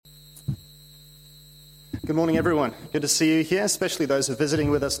Good morning, everyone. Good to see you here, especially those who are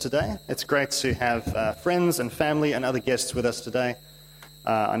visiting with us today. It's great to have friends and family and other guests with us today.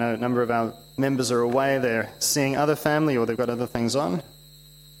 I know a number of our members are away. They're seeing other family or they've got other things on.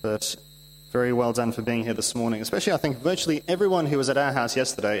 But very well done for being here this morning. Especially, I think, virtually everyone who was at our house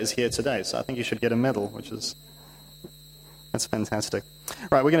yesterday is here today. So I think you should get a medal, that's fantastic.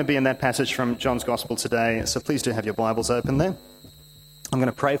 Right, we're going to be in that passage from John's Gospel today. So please do have your Bibles open there. I'm going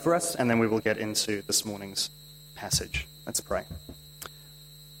to pray for us, and then we will get into this morning's passage. Let's pray.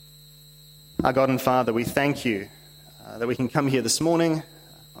 Our God and Father, we thank you that we can come here this morning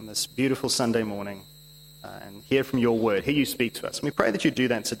on this beautiful Sunday morning and hear from your word, hear you speak to us. And we pray that you do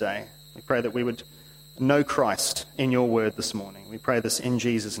that today. We pray that we would know Christ in your word this morning. We pray this in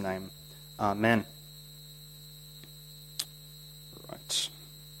Jesus' name. Amen. Right.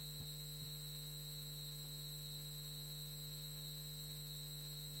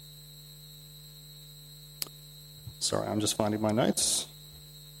 Sorry, I'm just finding my notes.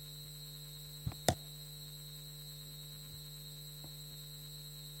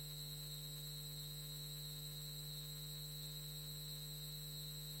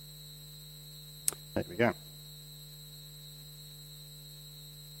 There we go.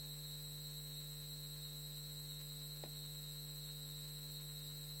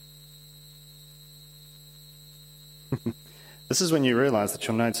 This is when you realize that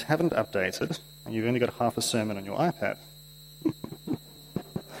your notes haven't updated and you've only got half a sermon on your iPad.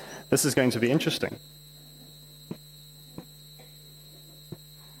 This is going to be interesting.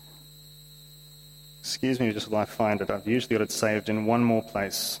 Excuse me just while I find it. I've usually got it saved in one more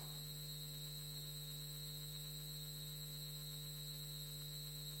place.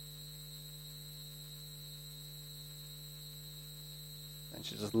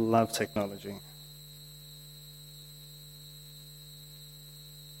 And you just love technology.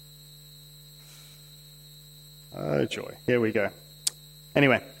 Oh, joy. Here we go.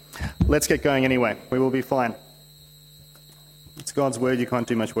 Anyway, let's get going anyway. We will be fine. It's God's word. You can't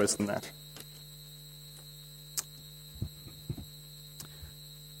do much worse than that.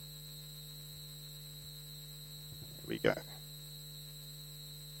 Here we go.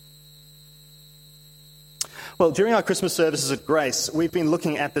 Well, during our Christmas services at Grace, we've been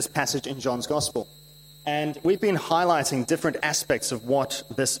looking at this passage in John's Gospel. And we've been highlighting different aspects of what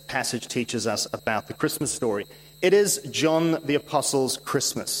this passage teaches us about the Christmas story. It is John the Apostle's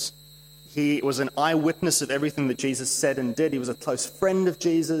Christmas. He was an eyewitness of everything that Jesus said and did. He was a close friend of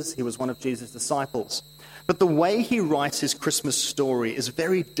Jesus. He was one of Jesus' disciples. But the way he writes his Christmas story is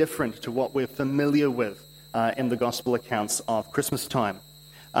very different to what we're familiar with in the Gospel accounts of Christmas time.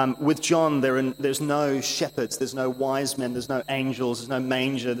 With John, there's no shepherds, there's no wise men, there's no angels, there's no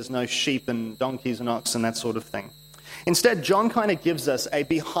manger, there's no sheep and donkeys and oxen, that sort of thing. Instead, John kind of gives us a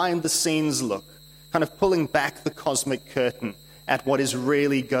behind-the-scenes look, kind of pulling back the cosmic curtain at what is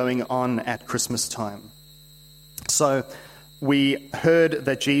really going on at Christmas time. So we heard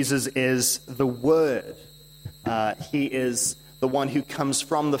that Jesus is the Word. He is the one who comes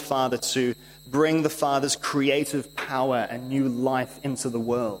from the Father to bring the Father's creative power and new life into the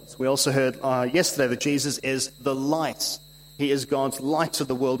world. We also heard yesterday that Jesus is the light. He is God's light to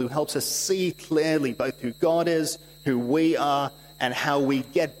the world who helps us see clearly both who God is, who we are, and how we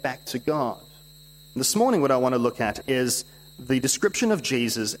get back to God. And this morning what I want to look at is the description of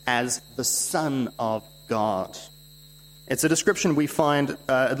Jesus as the Son of God. It's a description we find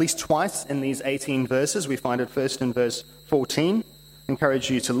at least twice in these 18 verses. We find it first in verse 14. I encourage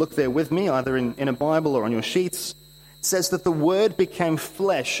you to look there with me, either in a Bible or on your sheets. It says that the Word became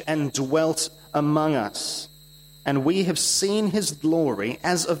flesh and dwelt among us, and we have seen his glory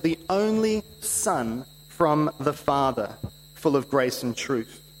as of the only Son from the Father, full of grace and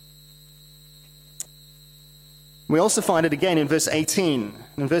truth. We also find it again in verse 18.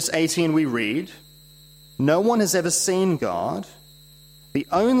 In verse 18 we read, "No one has ever seen God. The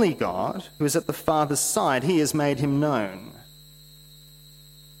only God who is at the Father's side, he has made him known."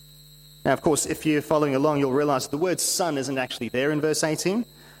 Now, of course, if you're following along, you'll realize the word son isn't actually there in verse 18,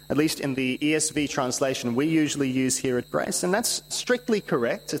 at least in the ESV translation we usually use here at Grace, and that's strictly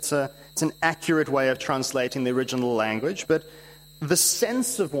correct. It's an accurate way of translating the original language, but the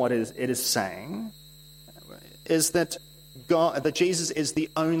sense of what it is saying is that Jesus is the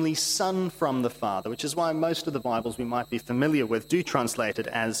only Son from the Father, which is why most of the Bibles we might be familiar with do translate it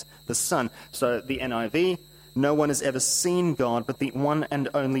as the Son. So the NIV, "No one has ever seen God, but the one and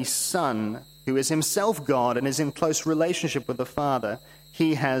only Son, who is himself God and is in close relationship with the Father,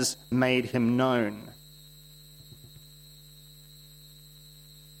 he has made him known."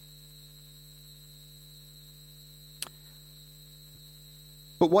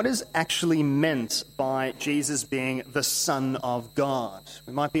 But what is actually meant by Jesus being the Son of God?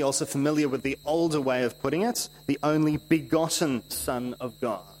 We might be also familiar with the older way of putting it, the only begotten Son of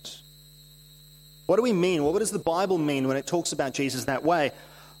God. What do we mean? Well, what does the Bible mean when it talks about Jesus that way?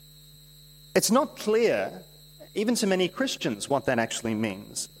 It's not clear, even to many Christians, what that actually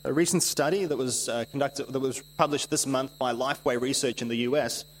means. A recent study that was published this month by Lifeway Research in the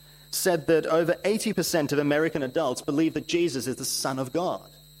US said that over 80% of American adults believe that Jesus is the Son of God.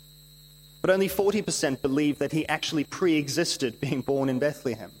 But only 40% believe that he actually pre-existed being born in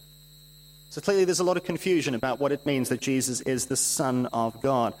Bethlehem. So clearly there's a lot of confusion about what it means that Jesus is the Son of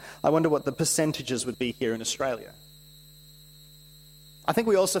God. I wonder what the percentages would be here in Australia. I think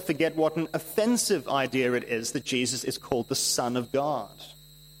we also forget what an offensive idea it is that Jesus is called the Son of God.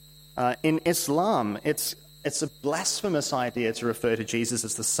 In Islam, it's a blasphemous idea to refer to Jesus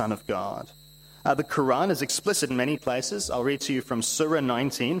as the Son of God. The Quran is explicit in many places. I'll read to you from Surah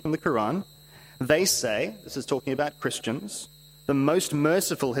 19 from the Quran. They say, this is talking about Christians, the Most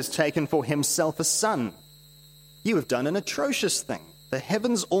Merciful has taken for himself a son. You have done an atrocious thing. The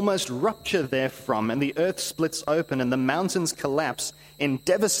heavens almost rupture therefrom, and the earth splits open, and the mountains collapse in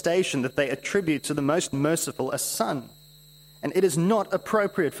devastation that they attribute to the Most Merciful a son. And it is not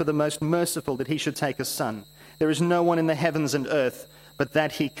appropriate for the Most Merciful that he should take a son. There is no one in the heavens and earth but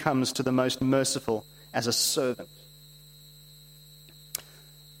that he comes to the Most Merciful as a servant.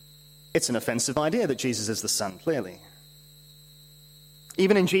 It's an offensive idea that Jesus is the Son, clearly.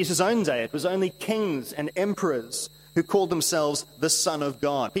 Even in Jesus' own day, it was only kings and emperors who called themselves the Son of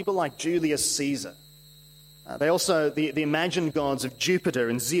God, people like Julius Caesar. They also, the imagined gods of Jupiter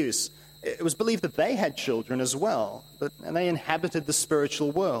and Zeus, it was believed that they had children as well, and they inhabited the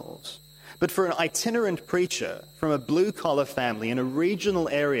spiritual world. But for an itinerant preacher from a blue-collar family in a regional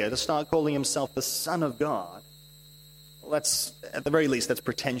area to start calling himself the Son of God, well, that's, at the very least, that's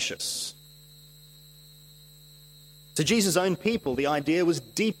pretentious. To Jesus' own people, the idea was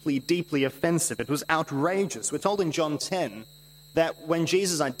deeply, deeply offensive. It was outrageous. We're told in John 10 that when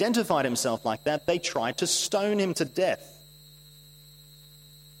Jesus identified himself like that, they tried to stone him to death.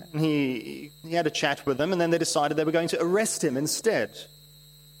 And he had a chat with them, and then they decided they were going to arrest him instead,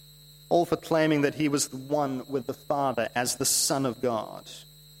 all for claiming that he was the one with the Father as the Son of God.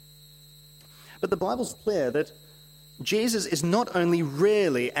 But the Bible's clear that Jesus is not only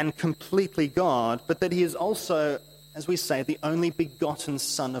really and completely God, but that he is also, as we say, the only begotten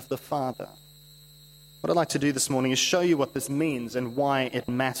Son of the Father. What I'd like to do this morning is show you what this means and why it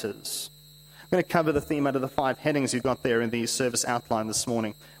matters. I'm going to cover the theme out of the 5 headings you've got there in the service outline this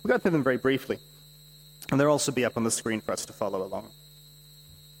morning. We'll go through them very briefly, and they'll also be up on the screen for us to follow along.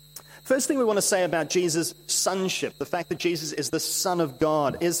 First thing we want to say about Jesus' sonship, the fact that Jesus is the Son of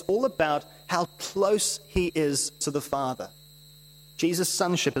God, is all about how close he is to the Father. Jesus'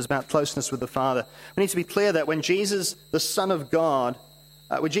 sonship is about closeness with the Father. We need to be clear that when Jesus, the Son of God,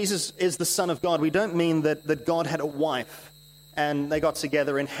 when Jesus is the Son of God, we don't mean that God had a wife and they got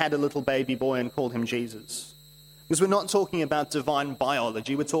together and had a little baby boy and called him Jesus. Because we're not talking about divine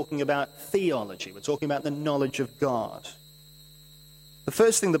biology, we're talking about theology. We're talking about the knowledge of God. The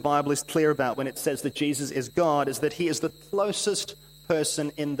first thing the Bible is clear about when it says that Jesus is God is that he is the closest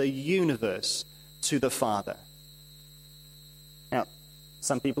person in the universe to the Father. Now,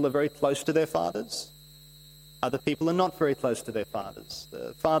 some people are very close to their fathers. Other people are not very close to their fathers.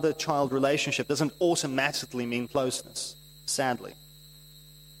 The father-child relationship doesn't automatically mean closeness, sadly.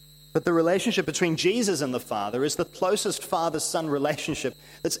 But the relationship between Jesus and the Father is the closest father-son relationship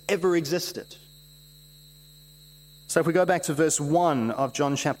that's ever existed. So if we go back to verse 1 of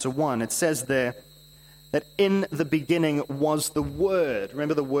John chapter 1, it says there that in the beginning was the Word.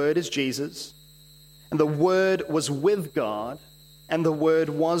 Remember, the Word is Jesus. And the Word was with God, and the Word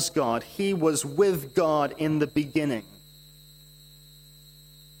was God. He was with God in the beginning.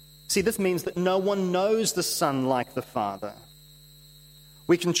 See, this means that no one knows the Son like the Father.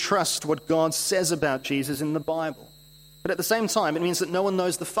 We can trust what God says about Jesus in the Bible. But at the same time, it means that no one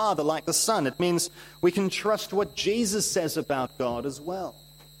knows the Father like the Son. It means we can trust what Jesus says about God as well.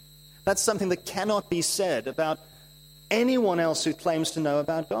 That's something that cannot be said about anyone else who claims to know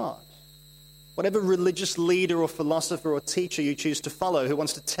about God. Whatever religious leader or philosopher or teacher you choose to follow who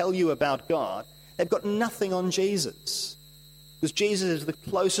wants to tell you about God, they've got nothing on Jesus. Because Jesus is the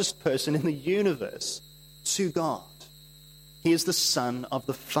closest person in the universe to God. He is the Son of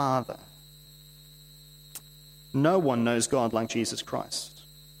the Father. No one knows God like Jesus Christ.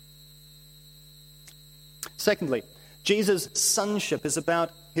 Secondly, Jesus' sonship is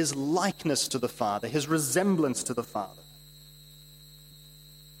about his likeness to the Father, his resemblance to the Father.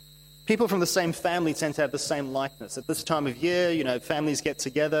 People from the same family tend to have the same likeness. At this time of year, families get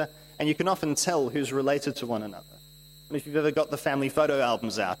together, and you can often tell who's related to one another. And if you've ever got the family photo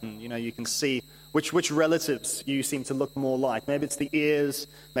albums out, and you can see which relatives you seem to look more like. Maybe it's the ears,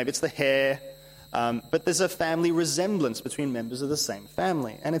 maybe it's the hair, but there's a family resemblance between members of the same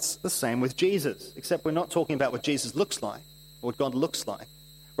family. And it's the same with Jesus, except we're not talking about what Jesus looks like, or what God looks like.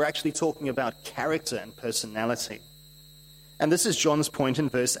 We're actually talking about character and personality. And this is John's point in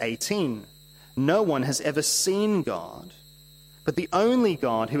verse 18. No one has ever seen God, but the only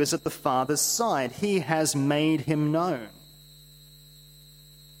God who is at the Father's side, he has made him known.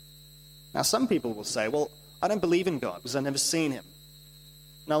 Now, some people will say, well, I don't believe in God because I've never seen him.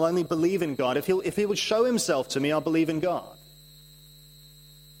 And I'll only believe in God. If he would show himself to me, I'll believe in God.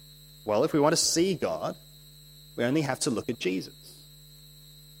 Well, if we want to see God, we only have to look at Jesus.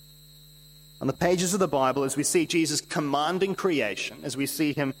 On the pages of the Bible, as we see Jesus commanding creation, as we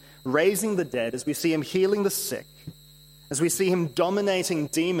see him raising the dead, as we see him healing the sick, as we see him dominating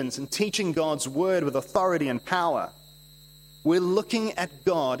demons and teaching God's word with authority and power, we're looking at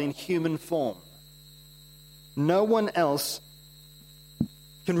God in human form. No one else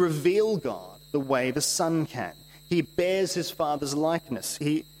can reveal God the way the Son can. He bears his Father's likeness,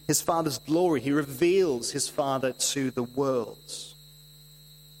 his Father's glory. He reveals his Father to the world.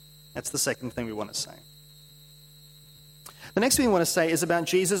 That's the second thing we want to say. The next thing we want to say is about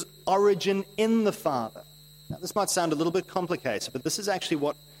Jesus' origin in the Father. Now, this might sound a little bit complicated, but this is actually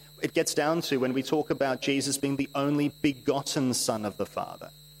what it gets down to when we talk about Jesus being the only begotten Son of the Father.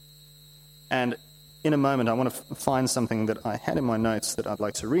 And in a moment, I want to find something that I had in my notes that I'd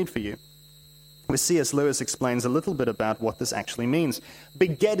like to read for you, where C.S. Lewis explains a little bit about what this actually means.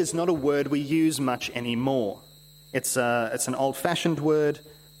 Beget is not a word we use much anymore. It's an old-fashioned word.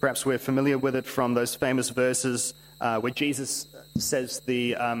 Perhaps we're familiar with it from those famous verses where Jesus says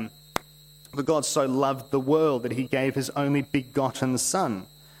for God so loved the world that he gave his only begotten Son,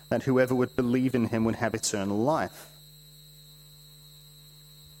 that whoever would believe in him would have eternal life.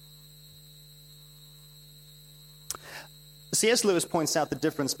 C.S. Lewis points out the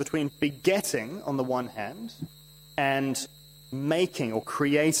difference between begetting on the one hand and making or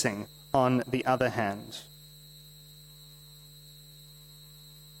creating on the other hand.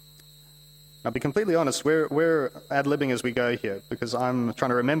 I'll be completely honest, we're ad-libbing as we go here because I'm trying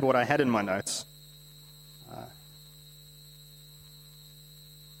to remember what I had in my notes. There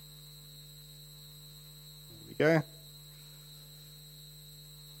we go.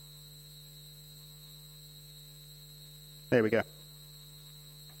 There we go.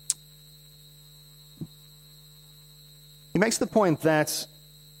 He makes the point that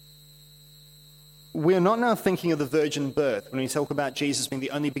we're not now thinking of the virgin birth when we talk about Jesus being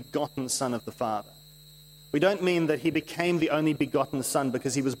the only begotten Son of the Father. We don't mean that he became the only begotten Son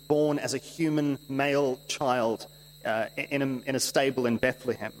because he was born as a human male child in a stable in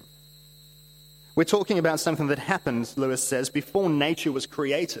Bethlehem. We're talking about something that happened, Lewis says, before nature was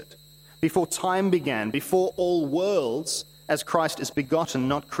created, before time began, before all worlds, as Christ is begotten,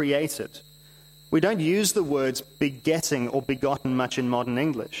 not created. We don't use the words begetting or begotten much in modern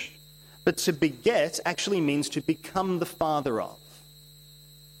English. But to beget actually means to become the father of.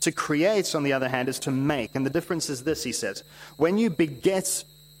 To create, on the other hand, is to make. And the difference is this, he says. When you beget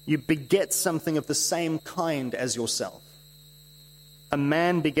something of the same kind as yourself. A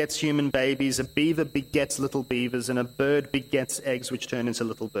man begets human babies, a beaver begets little beavers, and a bird begets eggs which turn into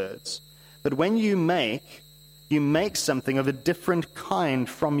little birds. But when you make something of a different kind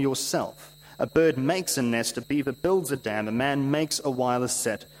from yourself. A bird makes a nest, a beaver builds a dam, a man makes a wireless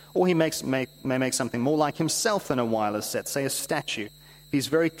set, or he may make something more like himself than a wireless set, say a statue. If he's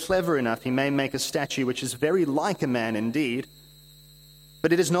very clever enough, he may make a statue which is very like a man indeed,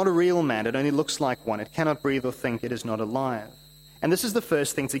 but it is not a real man, it only looks like one. It cannot breathe or think, it is not alive. And this is the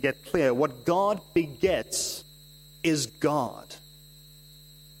first thing to get clear. What God begets is God.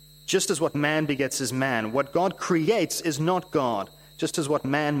 Just as what man begets is man. What God creates is not God. Just as what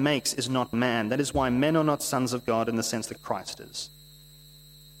man makes is not man. That is why men are not sons of God in the sense that Christ is.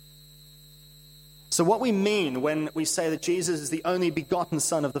 So what we mean when we say that Jesus is the only begotten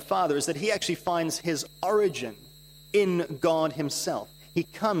Son of the Father is that he actually finds his origin in God himself. He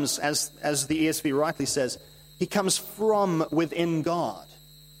comes, as the ESV rightly says, he comes from within God.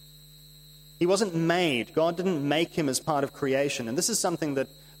 He wasn't made. God didn't make him as part of creation. And this is something that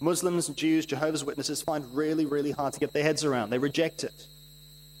Muslims, Jews, Jehovah's Witnesses find really, really hard to get their heads around. They reject it.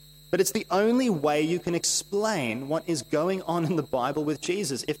 But it's the only way you can explain what is going on in the Bible with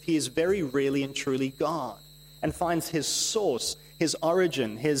Jesus if he is very really and truly God and finds his source, his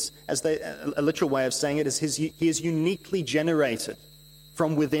origin, a literal way of saying it is he is uniquely generated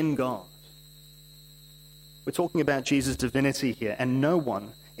from within God. We're talking about Jesus' divinity here, and no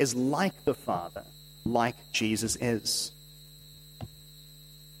one is like the Father, like Jesus is.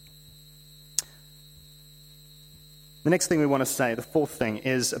 The next thing we want to say, the fourth thing,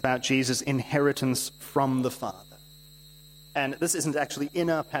 is about Jesus' inheritance from the Father. And this isn't actually in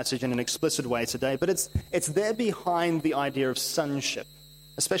our passage in an explicit way today, but it's there behind the idea of sonship,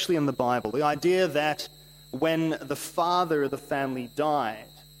 especially in the Bible. The idea that when the father of the family died,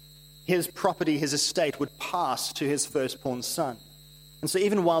 his property, his estate, would pass to his firstborn son. And so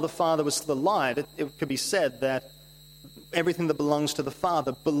even while the father was still alive, it could be said that everything that belongs to the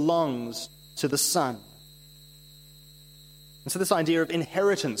father belongs to the son. And so this idea of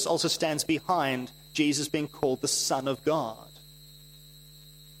inheritance also stands behind Jesus being called the Son of God.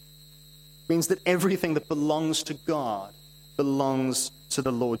 It means that everything that belongs to God belongs to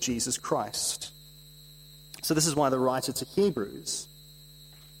the Lord Jesus Christ. So this is why the writer to Hebrews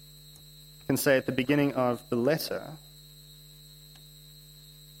can say at the beginning of the letter,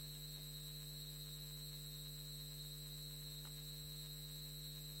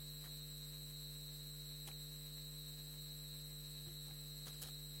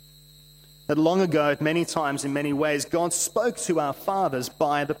 that long ago, at many times, in many ways, God spoke to our fathers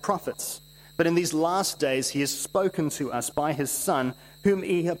by the prophets. But in these last days, he has spoken to us by his Son, whom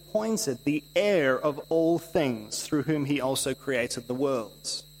he appointed the heir of all things, through whom he also created the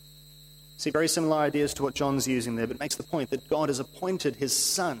worlds. See, very similar ideas to what John's using there, but it makes the point that God has appointed his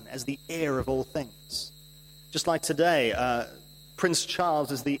Son as the heir of all things. Just like today, Prince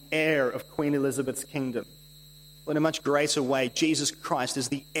Charles is the heir of Queen Elizabeth's kingdom. Well, in a much greater way, Jesus Christ is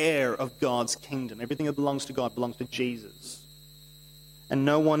the heir of God's kingdom. Everything that belongs to God belongs to Jesus. And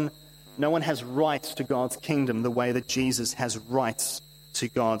no one has rights to God's kingdom the way that Jesus has rights to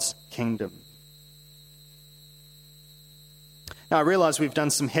God's kingdom. Now, I realize we've done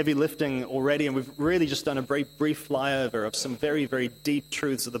some heavy lifting already, and we've really just done a very brief flyover of some very, very deep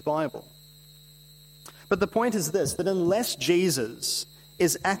truths of the Bible. But the point is this, that unless Jesus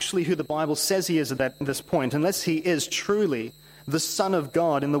is actually who the Bible says he is at this point, unless he is truly the Son of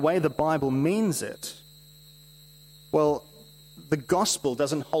God in the way the Bible means it, well, the gospel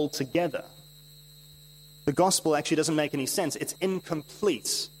doesn't hold together. The gospel actually doesn't make any sense. It's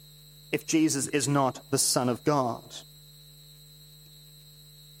incomplete if Jesus is not the Son of God.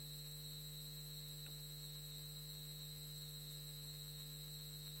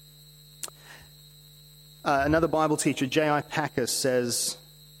 Another Bible teacher, J.I. Packer, says,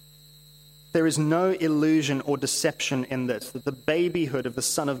 there is no illusion or deception in this, that the babyhood of the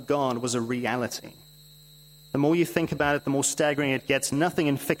Son of God was a reality. The more you think about it, the more staggering it gets. Nothing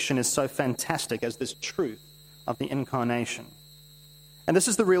in fiction is so fantastic as this truth of the incarnation. And this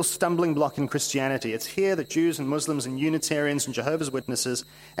is the real stumbling block in Christianity. It's here that Jews and Muslims and Unitarians and Jehovah's Witnesses,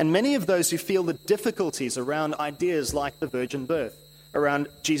 and many of those who feel the difficulties around ideas like the virgin birth, around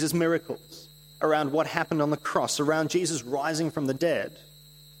Jesus' miracles, around what happened on the cross, around Jesus rising from the dead.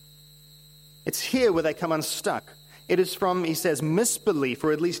 It's here where they come unstuck. It is from, he says, misbelief,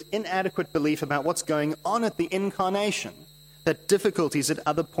 or at least inadequate belief about what's going on at the incarnation, that difficulties at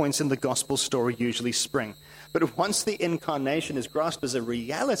other points in the gospel story usually spring. But once the incarnation is grasped as a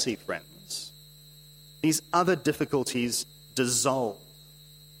reality, friends, these other difficulties dissolve.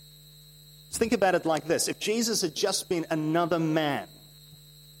 Let's think about it like this. If Jesus had just been another man,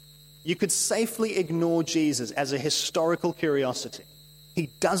 you could safely ignore Jesus as a historical curiosity. He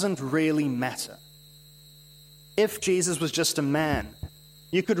doesn't really matter. If Jesus was just a man,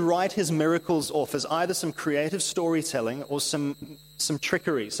 you could write his miracles off as either some creative storytelling or some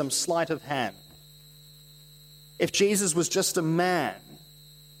trickery, some sleight of hand. If Jesus was just a man,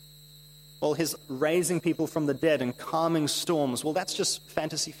 well, his raising people from the dead and calming storms, well, that's just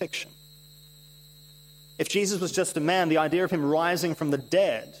fantasy fiction. If Jesus was just a man, the idea of him rising from the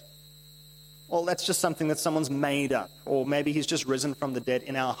dead, well, that's just something that someone's made up. Or maybe he's just risen from the dead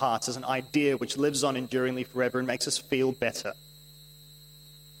in our hearts as an idea which lives on enduringly forever and makes us feel better.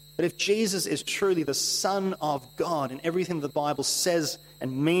 But if Jesus is truly the Son of God and everything the Bible says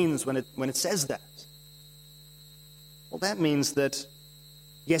and means when it says that, well, that means that,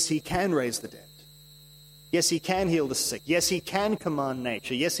 yes, he can raise the dead. Yes, he can heal the sick. Yes, he can command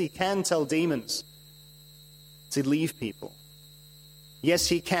nature. Yes, he can tell demons to leave people. Yes,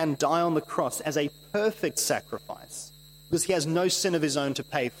 he can die on the cross as a perfect sacrifice because he has no sin of his own to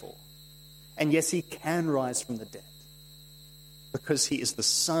pay for. And yes, he can rise from the dead because he is the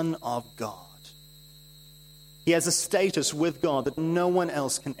Son of God. He has a status with God that no one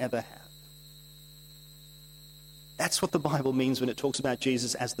else can ever have. That's what the Bible means when it talks about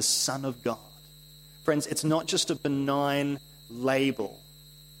Jesus as the Son of God. Friends, it's not just a benign label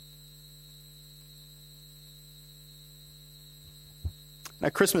Now,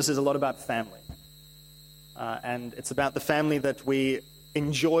 Christmas is a lot about family. And it's about the family that we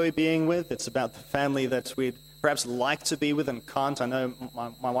enjoy being with. It's about the family that we'd perhaps like to be with and can't. I know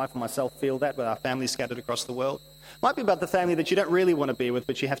my wife and myself feel that with our families scattered across the world. It might be about the family that you don't really want to be with,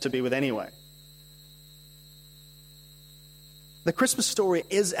 but you have to be with anyway. The Christmas story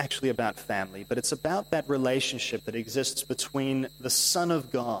is actually about family, but it's about that relationship that exists between the Son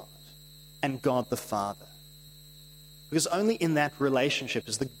of God and God the Father. Because only in that relationship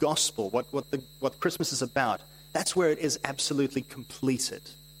is the gospel, what Christmas is about. That's where it is absolutely completed.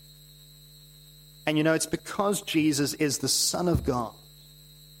 And you know, it's because Jesus is the Son of God.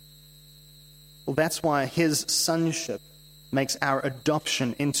 Well, that's why his sonship makes our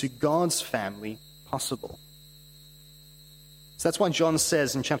adoption into God's family possible. So that's why John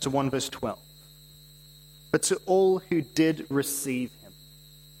says in chapter 1, verse 12, "But to all who did receive him,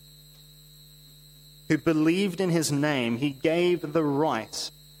 who believed in his name, he gave the right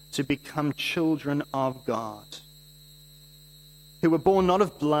to become children of God, who were born not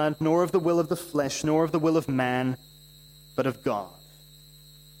of blood, nor of the will of the flesh, nor of the will of man, but of God."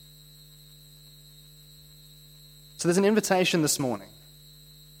 So there's an invitation this morning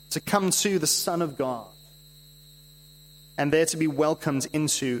to come to the Son of God and there to be welcomed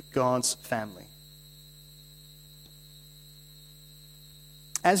into God's family.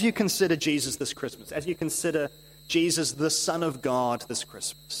 As you consider Jesus this Christmas, as you consider Jesus, the Son of God, this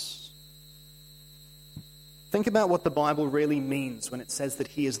Christmas, think about what the Bible really means when it says that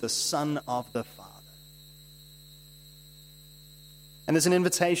he is the Son of the Father. And there's an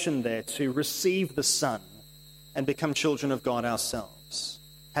invitation there to receive the Son and become children of God ourselves,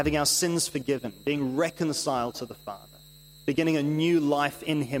 having our sins forgiven, being reconciled to the Father, beginning a new life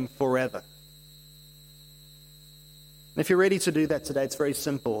in him forever. And if you're ready to do that today, it's very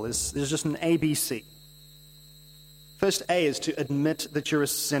simple. There's just an ABC. First A is to admit that you're a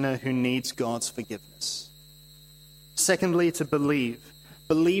sinner who needs God's forgiveness. Secondly, to believe.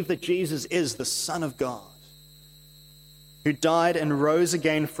 Believe that Jesus is the Son of God, who died and rose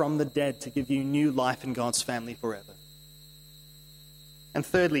again from the dead to give you new life in God's family forever. And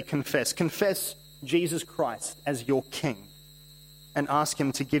thirdly, confess. Confess Jesus Christ as your King and ask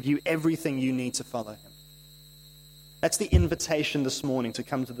him to give you everything you need to follow him. That's the invitation this morning, to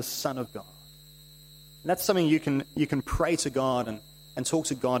come to the Son of God. And that's something you can pray to God and talk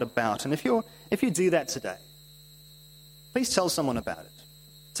to God about. And if you do that today, please tell someone about it.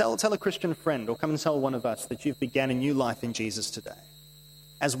 Tell a Christian friend, or come and tell one of us that you've began a new life in Jesus today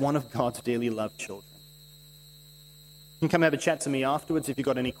as one of God's dearly loved children. You can come have a chat to me afterwards. If you've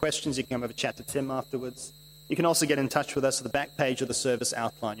got any questions, you can come have a chat to Tim afterwards. You can also get in touch with us at the back page of the service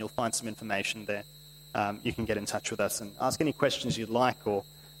outline. You'll find some information there. You can get in touch with us and ask any questions you'd like, or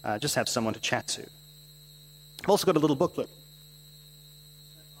just have someone to chat to. I've also got a little booklet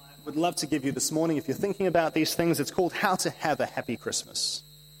I would love to give you this morning if you're thinking about these things. It's called How to Have a Happy Christmas.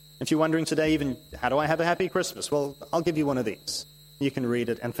 If you're wondering today even, how do I have a happy Christmas? Well, I'll give you one of these. You can read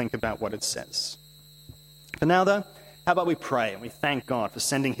it and think about what it says. For now, though, how about we pray and we thank God for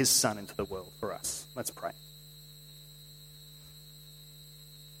sending his Son into the world for us. Let's pray.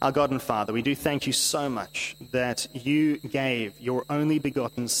 Our God and Father, we do thank you so much that you gave your only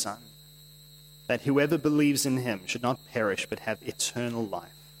begotten Son, that whoever believes in him should not perish but have eternal life.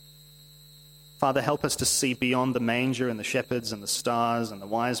 Father, help us to see beyond the manger and the shepherds and the stars and the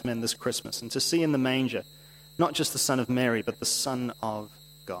wise men this Christmas, and to see in the manger not just the Son of Mary, but the Son of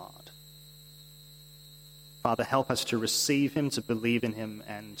God. Father, help us to receive him, to believe in him,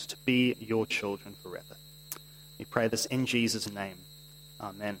 and to be your children forever. We pray this in Jesus' name.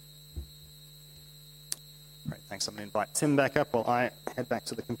 Amen. Great, thanks. I'm going to invite Tim back up while I head back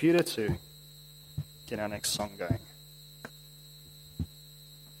to the computer to get our next song going.